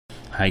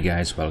Hi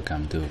guys,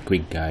 welcome to a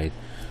quick guide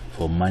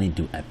for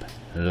Manitou App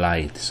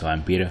LIGHT. So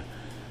I'm Peter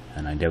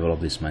and I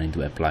developed this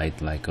Manitou App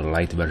LIGHT like a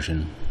light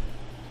version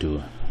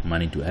to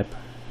Manitou App,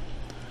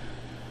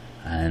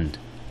 and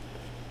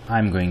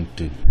I'm going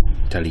to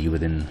tell you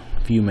within a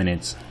few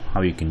minutes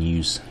how you can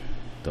use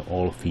the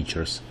all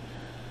features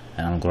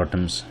and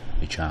algorithms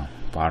which are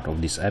part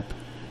of this app.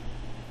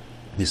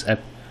 This app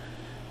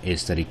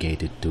is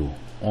dedicated to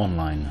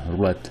online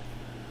roulette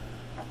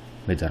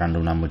with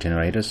random number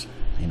generators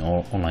in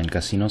all online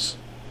casinos.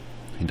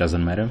 It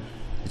doesn't matter,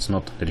 it's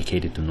not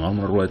dedicated to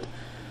normal roulette,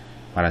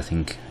 but I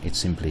think it's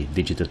simply a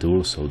digital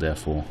tool, so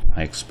therefore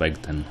I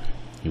expect and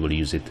you will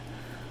use it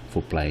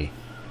for play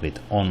with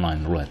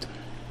online roulette.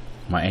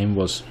 My aim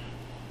was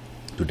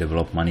to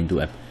develop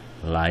Manitou App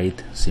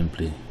LIGHT,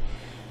 simply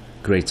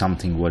create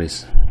something what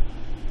is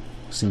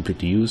simply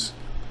to use,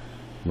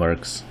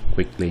 works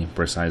quickly,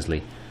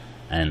 precisely,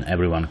 and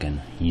everyone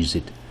can use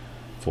it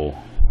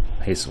for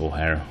his or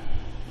her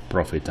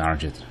profit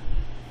target.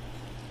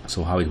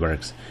 So how it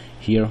works: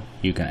 here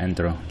you can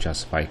enter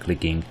just by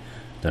clicking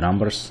the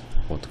numbers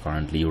what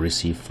currently you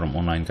receive from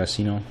online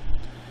casino.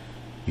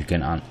 You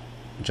can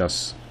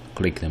just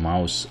click the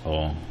mouse,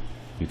 or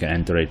you can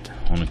enter it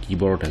on a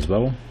keyboard as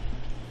well.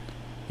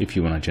 If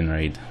you want to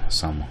generate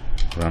some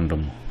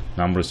random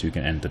numbers, you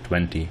can enter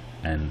 20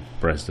 and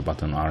press the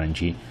button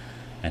RNG,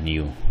 and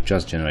you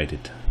just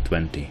generated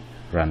 20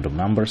 random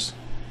numbers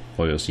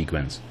for your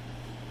sequence.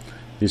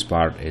 This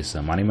part is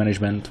money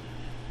management.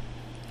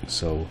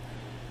 So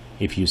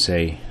if you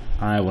say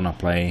I wanna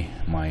play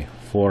my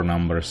 4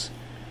 numbers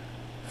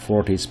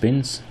 40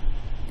 spins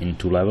in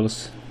 2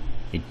 levels,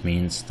 it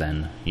means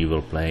then you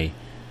will play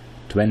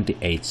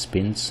 28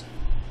 spins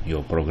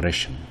your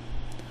progression.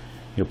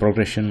 Your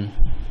progression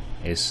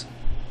is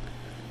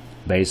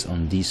based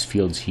on these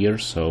fields here,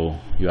 so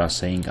you are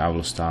saying I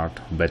will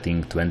start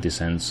betting 20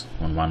 cents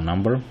on one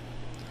number,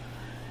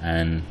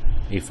 and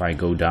if I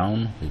go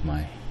down with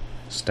my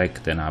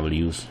stack, then I will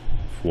use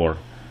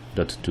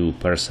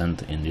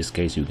 4.2%. In this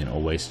case you can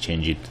always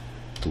change it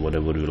to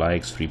whatever you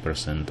like,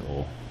 3%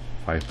 or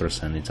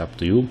 5%, it's up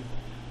to you,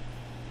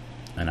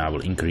 and I will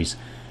increase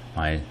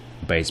my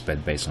base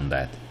bet based on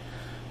that.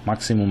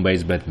 Maximum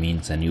base bet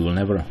means then you will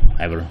never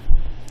ever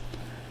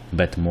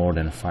bet more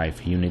than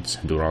 5 units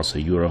dollars or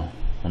euro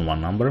on one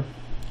number,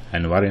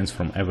 and variance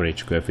from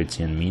average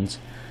coefficient means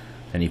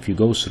and if you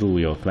go through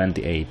your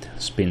 28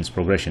 spins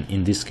progression,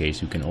 in this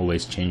case you can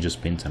always change the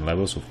spins and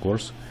levels, of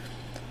course,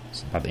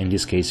 but in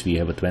this case we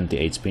have a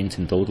 28 spins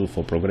in total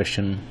for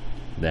progression,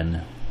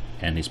 then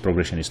and this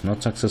progression is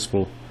not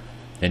successful,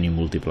 then you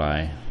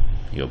multiply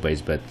your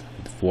base bet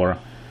with 4,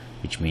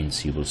 which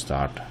means you will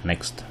start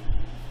next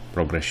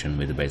progression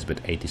with the base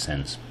bet 80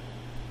 cents.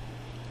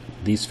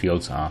 These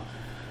fields are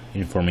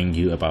informing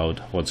you about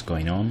what's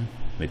going on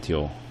with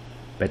your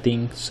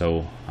betting,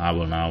 so I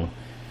will now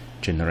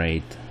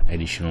generate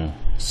additional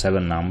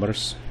 7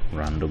 numbers,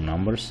 random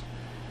numbers.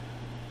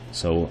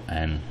 So,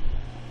 and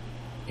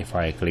if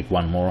I click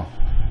one more,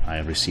 I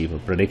receive a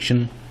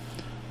prediction.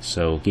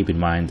 So keep in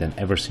mind that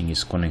everything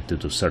is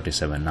connected to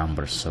 37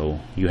 numbers, so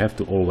you have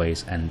to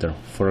always enter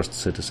first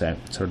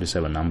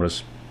 37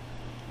 numbers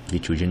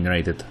which you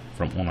generated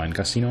from online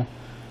casino,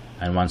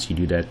 and once you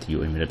do that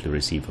you immediately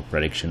receive a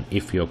prediction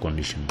if your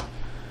condition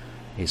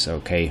is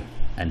okay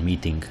and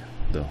meeting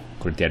the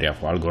criteria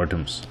for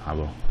algorithms. I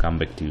will come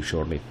back to you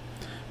shortly,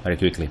 very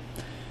quickly.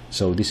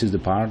 So this is the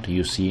part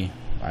you see.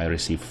 I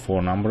receive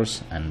 4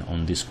 numbers, and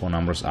on these 4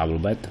 numbers I will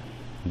bet.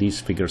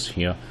 These figures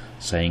here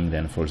saying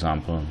then, for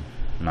example,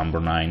 number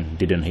 9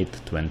 didn't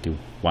hit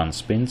 21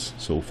 spins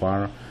so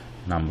far,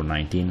 number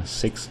 19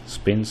 6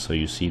 spins, so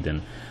you see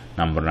then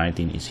number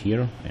 19 is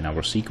here in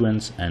our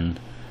sequence, and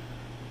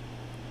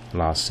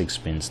last 6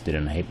 spins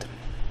didn't hit.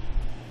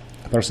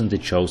 A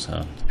percentage shows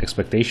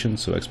expectation,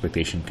 so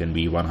expectation can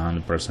be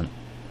 100%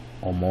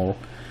 or more.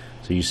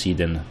 So you see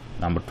then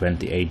number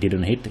 28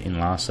 didn't hit in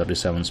last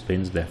 37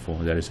 spins, therefore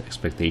there is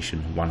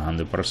expectation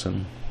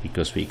 100%,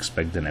 because we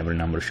expect then every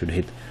number should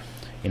hit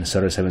in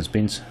 37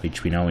 spins,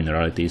 which we know in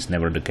reality is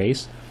never the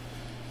case,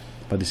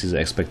 but this is the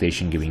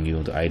expectation giving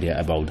you the idea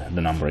about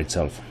the number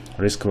itself.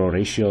 Risk roll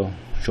ratio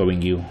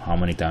showing you how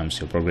many times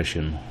your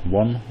progression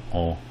won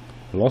or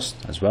lost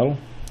as well.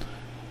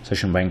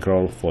 Session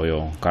bankroll for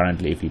your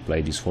currently, if you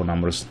play these 4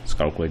 numbers, let's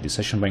calculate the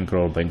session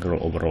bankroll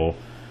overall.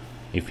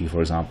 If you, for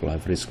example,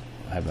 have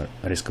a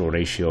risk roll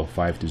ratio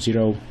 5 to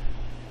 0,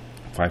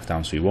 5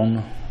 times we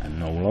won and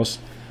no loss,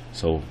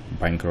 so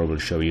bankroll will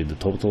show you the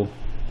total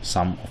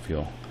sum of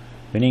your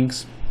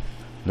winnings.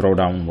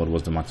 Drawdown, what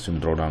was the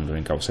maximum drawdown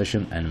during our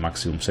session, and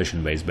maximum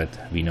session base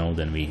bet, we know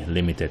then we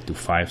limit it to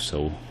 5,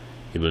 so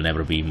it will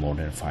never be more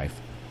than 5.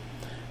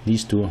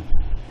 These 2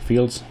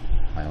 fields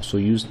I also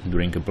used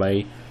during a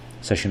play.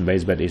 Session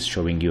base bet is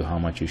showing you how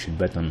much you should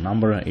bet on a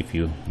number if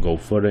you go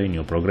further in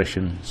your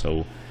progression,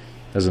 so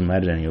doesn't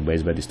matter then your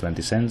base bet is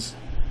 20 cents,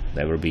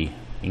 there will be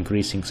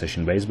increasing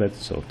session base bet,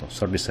 so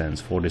 30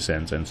 cents, 40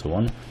 cents and so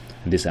on,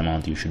 and this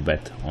amount you should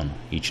bet on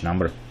each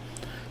number.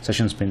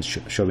 Session spins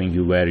showing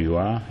you where you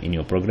are in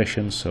your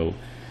progression, so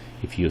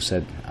If you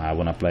said I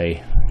want to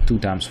play 2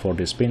 times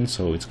 40 spins,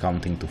 so it's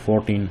counting to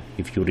 14.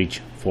 If you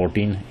reach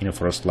 14 in the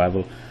first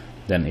level,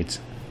 then it's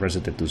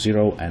resetted to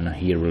 0, and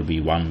here will be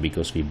 1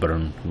 because we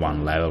burned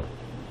 1 level.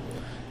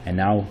 And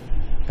now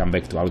come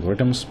back to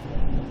algorithms.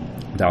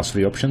 There are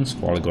 3 options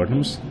for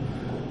algorithms.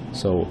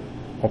 So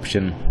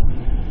option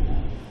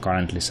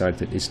currently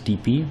selected is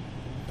TP,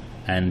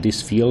 and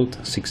this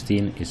field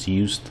 16 is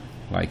used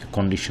like a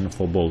condition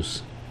for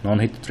both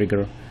non-hit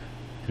trigger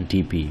and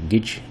TP.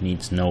 Glitch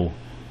needs no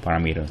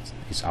parameters,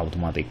 it's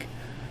automatic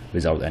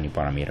without any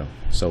parameter.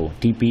 So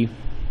TP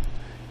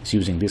is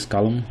using this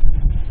column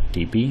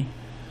TP,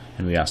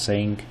 and we are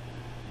saying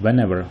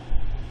whenever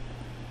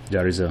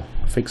there is a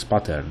fixed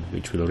pattern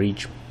which will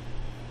reach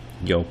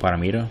your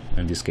parameter,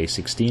 in this case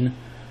 16,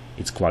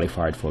 it's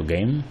qualified for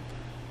game,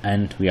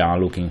 and we are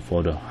looking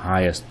for the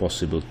highest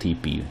possible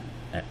TP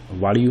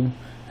value,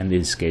 and in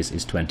this case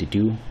is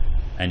 22,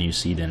 and you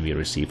see then we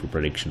receive a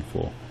prediction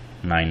for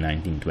 9,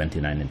 19,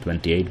 29 and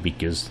 28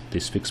 because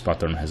this fixed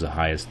pattern has a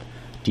highest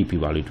TP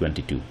value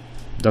 22.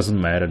 Doesn't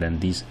matter, then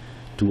these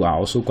 2 are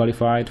also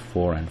qualified,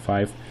 4 and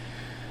 5,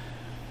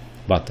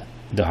 but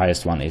the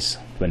highest one is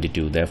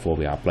 22, therefore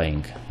we are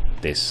playing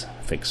this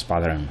fixed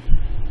pattern.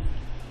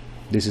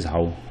 This is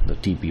how the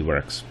TP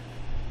works.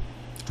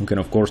 You can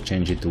of course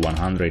change it to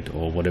 100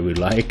 or whatever you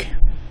like.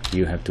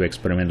 You have to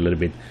experiment a little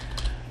bit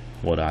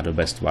what are the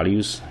best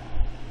values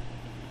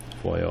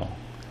for your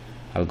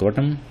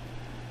algorithm,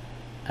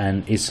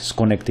 and it's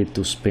connected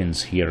to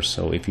spins here.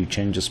 So if you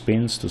change the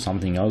spins to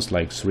something else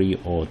like 3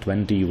 or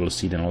 20, you will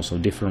see then also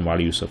different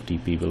values of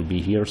TP will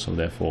be here, so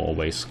therefore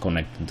always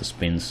connect the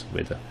spins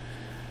with a,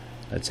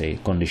 let's say,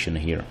 condition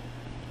here.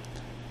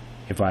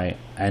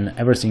 And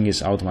everything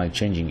is automatically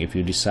changing. If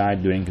you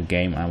decide during a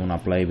game I want to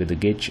play with the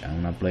glitch, I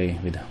want to play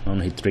with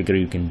non-hit trigger,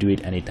 you can do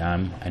it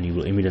anytime and you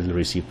will immediately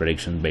receive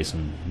prediction based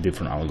on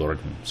different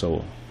algorithm.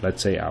 So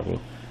let's say I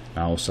will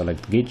now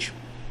select glitch,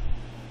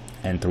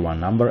 enter one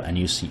number, and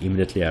you see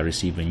immediately I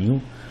receive a new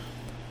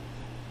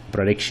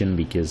prediction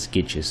because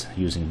glitch is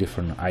using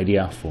different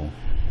idea for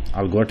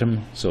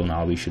algorithm. So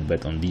now we should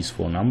bet on these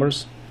 4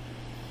 numbers,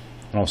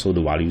 and also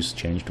the values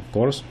changed of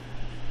course.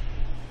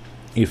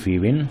 If we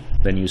win,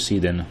 then you see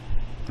then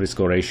risk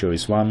score ratio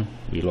is 1,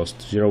 we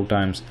lost 0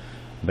 times,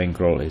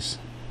 bankroll is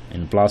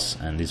in plus,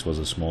 and this was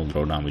a small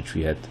drawdown which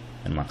we had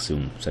in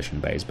maximum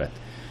session base bet.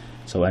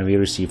 So when we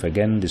receive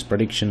again this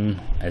prediction,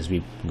 as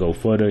we go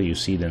further, you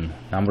see then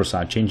numbers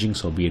are changing,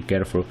 so be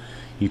careful.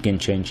 You can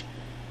change,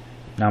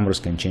 numbers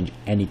can change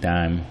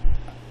anytime,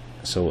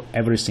 so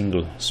every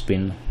single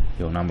spin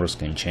your numbers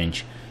can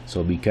change,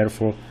 so be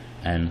careful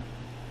and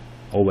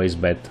always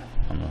bet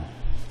on the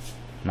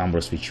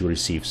numbers which you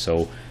receive.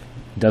 So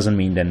it doesn't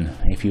mean then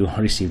if you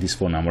receive these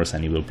 4 numbers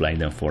and you will play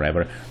them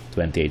forever,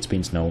 28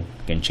 spins. No,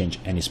 you can change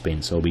any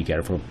spin, so be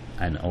careful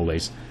and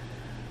always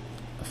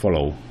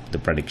follow the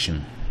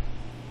prediction.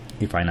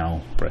 If I now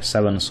press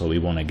 7, so we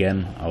won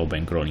again, our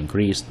bankroll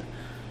increased,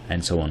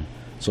 and so on.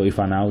 So if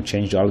I now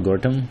change the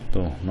algorithm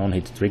to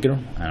non-hit trigger,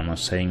 and I'm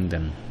saying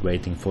then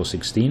waiting for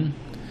 16,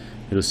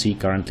 you'll see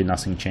currently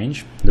nothing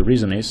changed. The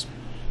reason is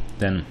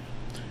then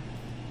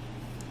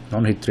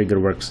non-hit trigger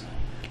works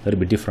a little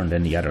bit different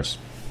than the others.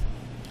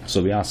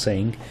 So we are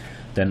saying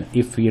then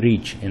if we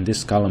reach in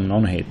this column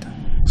non-hit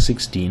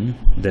 16,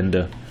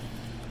 then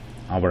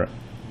our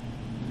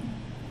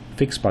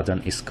fixed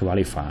pattern is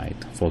qualified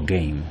for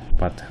game,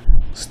 but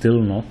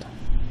still not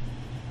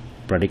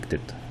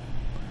predicted,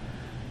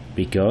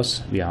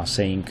 because we are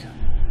saying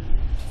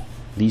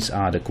these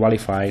are the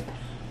qualified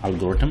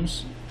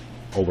algorithms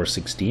over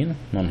 16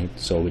 non-hit,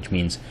 so which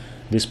means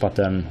this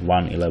pattern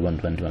 1, 11,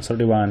 21,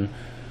 31,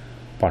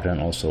 pattern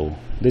also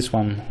this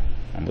one,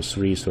 number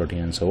 3, 13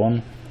 and so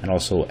on, and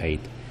also 8,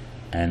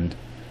 and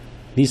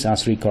these are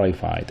 3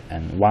 qualified,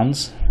 and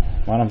once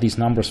one of these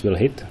numbers will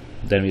hit,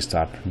 then we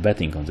start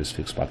betting on this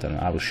fixed pattern.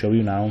 I will show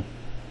you now.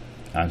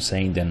 I'm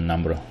saying then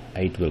number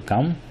 8 will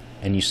come,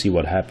 and you see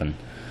what happened.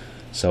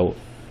 So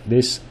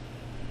this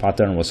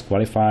pattern was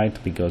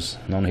qualified because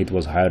non-hit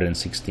was higher than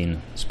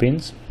 16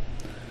 spins,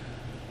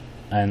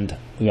 and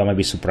you are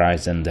maybe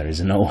surprised and there is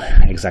no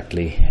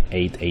exactly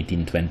 8,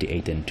 18,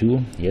 28 and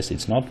 2. Yes,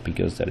 it's not,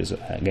 because there is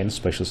again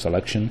special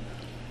selection.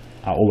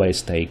 I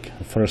always take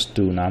the first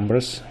 2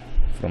 numbers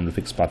from the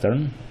fixed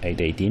pattern, 8,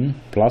 18,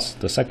 plus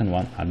the second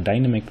one are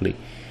dynamically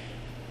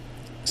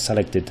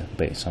selected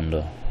based on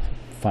the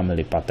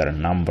family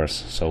pattern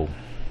numbers. So,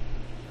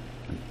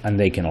 and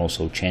they can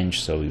also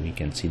change, so we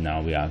can see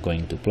now we are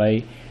going to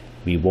play,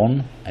 we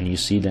won, and you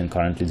see then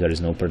currently there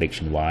is no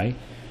prediction. Why?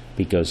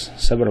 Because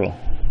several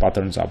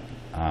patterns are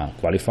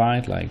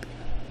qualified, like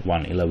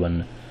 1,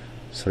 11,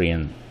 3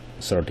 and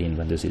 13,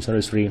 26,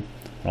 33,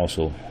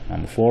 also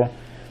number 4.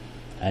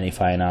 And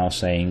if I now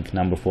saying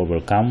number 4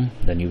 will come,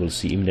 then you will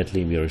see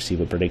immediately we receive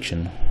a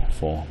prediction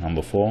for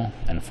number 4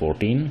 and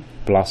 14,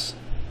 plus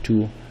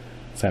 2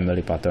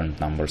 family pattern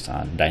numbers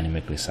are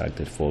dynamically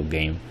selected for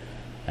game,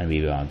 and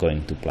we are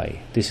going to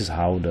play. This is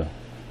how the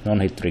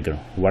non-hit trigger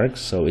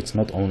works. So it's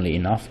not only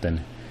enough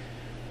then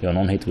your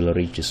non-hit will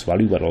reach this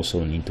value, but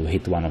also need to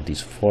hit one of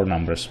these 4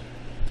 numbers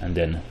and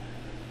then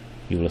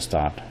you will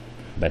start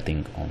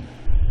betting on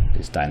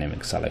this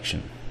dynamic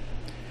selection.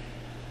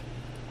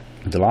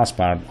 The last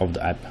part of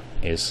the app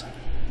is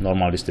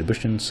normal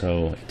distribution,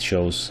 so it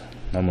shows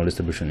normal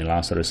distribution in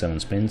last 37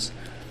 spins.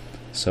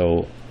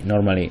 So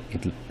normally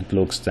it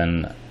looks,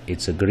 then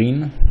it's a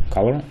green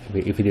color.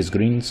 If it is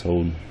green,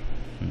 so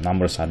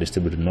numbers are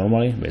distributed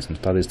normally based on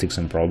statistics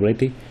and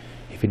probability.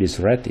 If it is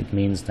red, it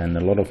means then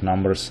a lot of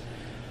numbers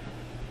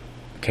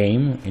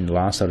came in the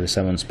last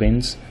 37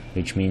 spins,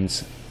 which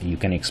means you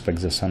can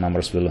expect that some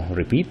numbers will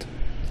repeat.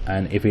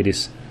 And if it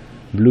is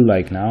blue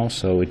like now,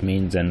 so it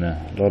means then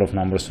a lot of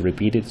numbers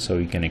repeated, so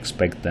you can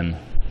expect then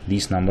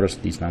these numbers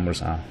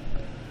are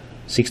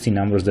 60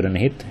 numbers didn't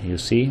hit, you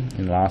see,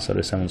 in the last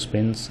 37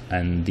 spins,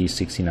 and these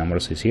 60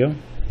 numbers is here,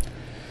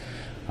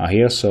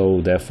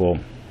 so therefore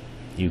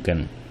you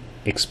can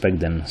expect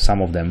then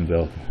some of them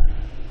will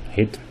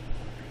hit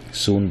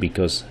soon,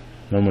 because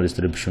normal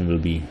distribution will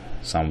be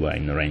somewhere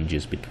in the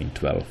ranges between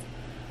 12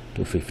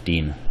 to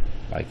 15,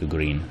 like a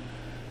green.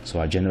 So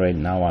I've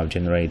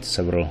generated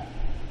several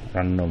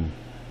random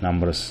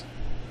numbers,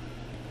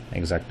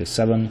 exactly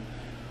 7.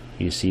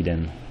 You see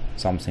then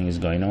something is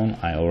going on.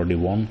 I already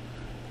won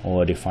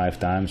 5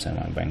 times and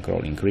my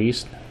bankroll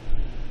increased.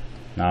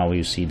 Now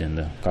you see then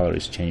the color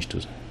is changed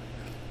to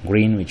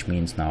green, which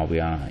means now we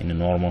are in a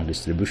normal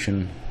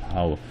distribution,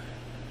 how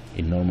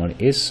it normally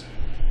is.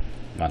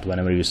 But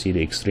whenever you see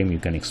the extreme, you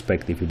can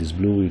expect, if it is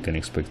blue, you can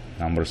expect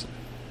numbers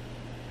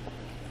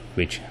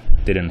which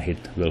didn't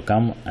hit will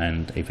come,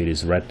 and if it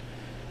is red,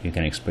 you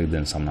can expect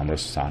then some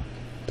numbers start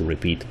to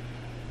repeat.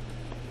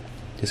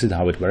 This is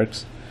how it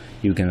works.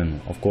 You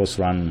can of course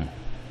run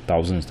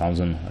thousands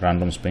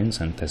random spins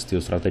and test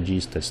your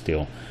strategies, test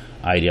your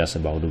ideas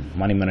about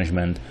money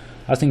management.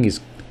 I think it's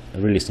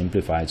really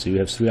simplified. So you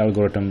have 3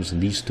 algorithms.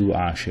 These 2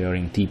 are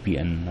sharing TP,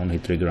 and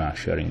non-hit trigger are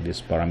sharing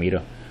this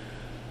parameter.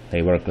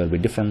 They work a little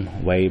bit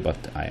different way, but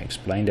I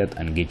explained that.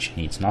 And gauge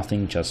needs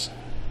nothing, just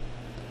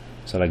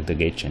select the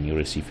gauge and you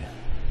receive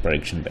a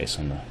prediction based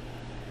on the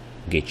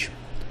gauge.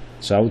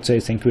 So I would say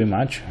thank you very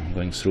much. I'm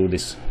going through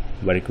this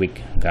very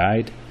quick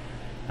guide,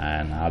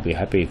 and I'll be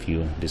happy if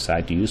you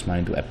decide to use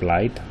Manitou App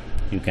LIGHT.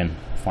 You can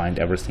find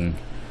everything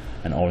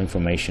and all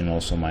information,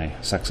 also my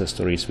success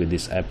stories with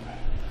this app,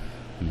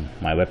 on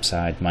my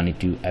website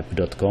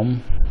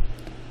manitouapp.com.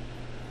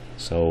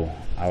 So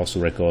I also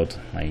record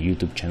my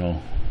YouTube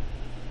channel,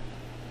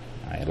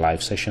 my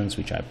live sessions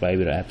which I play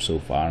with the app, so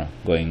far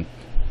going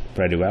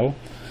pretty well.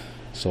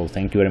 So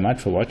thank you very much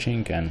for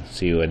watching, and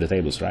see you at the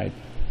tables, right?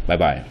 Bye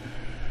bye.